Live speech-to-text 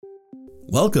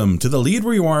Welcome to the Lead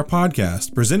Where You Are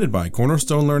podcast presented by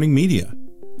Cornerstone Learning Media.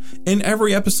 In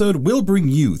every episode, we'll bring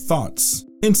you thoughts,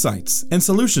 insights, and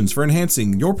solutions for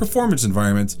enhancing your performance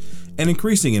environment and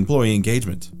increasing employee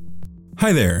engagement.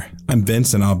 Hi there, I'm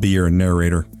Vince and I'll be your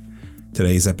narrator.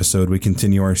 Today's episode, we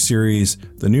continue our series,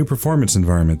 The New Performance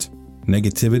Environment,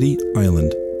 Negativity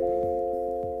Island.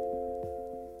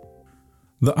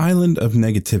 The island of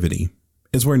negativity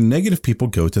is where negative people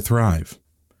go to thrive.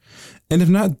 And if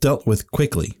not dealt with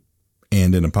quickly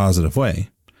and in a positive way,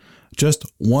 just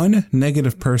one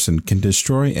negative person can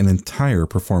destroy an entire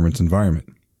performance environment.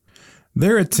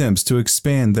 Their attempts to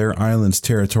expand their island's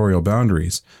territorial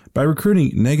boundaries by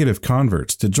recruiting negative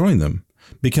converts to join them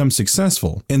become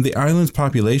successful, and the island's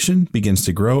population begins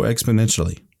to grow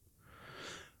exponentially.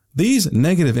 These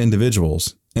negative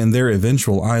individuals and their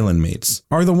eventual island mates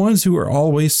are the ones who are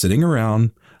always sitting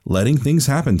around letting things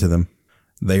happen to them.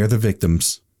 They are the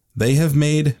victims. They have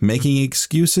made making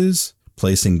excuses,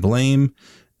 placing blame,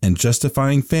 and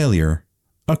justifying failure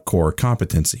a core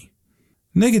competency.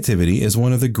 Negativity is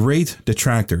one of the great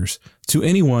detractors to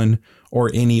anyone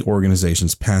or any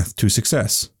organization's path to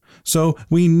success. So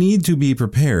we need to be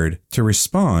prepared to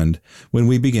respond when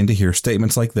we begin to hear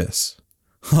statements like this.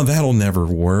 Oh, that'll never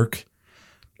work.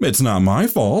 It's not my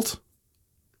fault.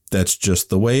 That's just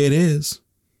the way it is.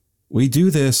 We do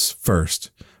this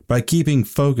first by keeping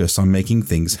focus on making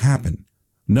things happen,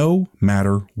 no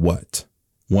matter what.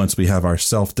 Once we have our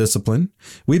self-discipline,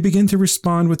 we begin to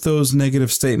respond with those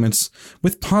negative statements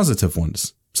with positive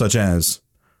ones, such as,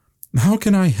 how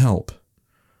can I help?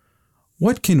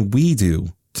 What can we do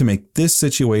to make this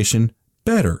situation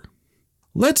better?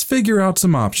 Let's figure out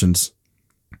some options.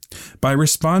 By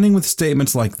responding with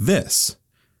statements like this,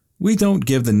 we don't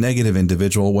give the negative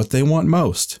individual what they want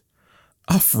most,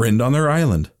 a friend on their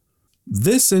island.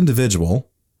 This individual,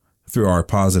 through our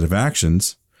positive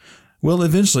actions, will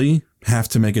eventually have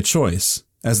to make a choice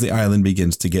as the island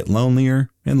begins to get lonelier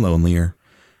and lonelier.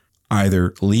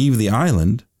 Either leave the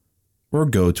island or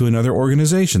go to another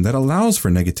organization that allows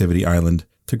for Negativity Island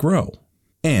to grow.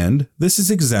 And this is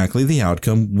exactly the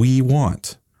outcome we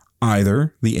want.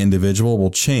 Either the individual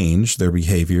will change their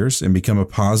behaviors and become a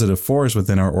positive force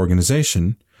within our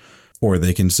organization, or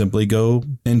they can simply go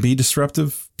and be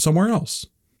disruptive somewhere else.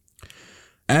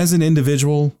 As an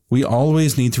individual, we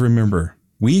always need to remember,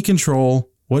 we control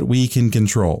what we can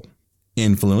control,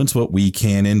 influence what we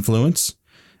can influence,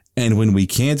 and when we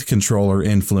can't control or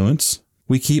influence,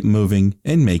 we keep moving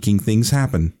and making things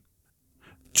happen.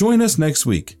 Join us next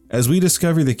week as we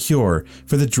discover the cure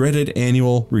for the dreaded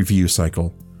annual review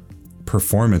cycle,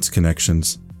 performance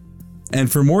connections. And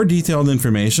for more detailed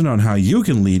information on how you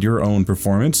can lead your own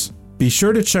performance, be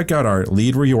sure to check out our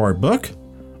Lead Where You Are book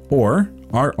or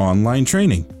our online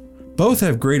training. Both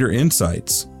have greater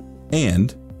insights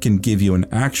and can give you an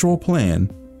actual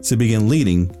plan to begin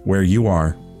leading where you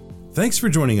are. Thanks for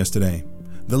joining us today.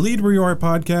 The Lead Where You Are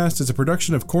podcast is a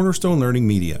production of Cornerstone Learning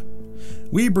Media.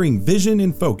 We bring vision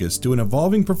and focus to an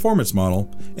evolving performance model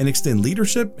and extend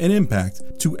leadership and impact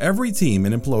to every team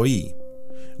and employee.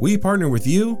 We partner with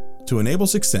you to enable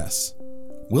success.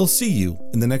 We'll see you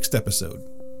in the next episode.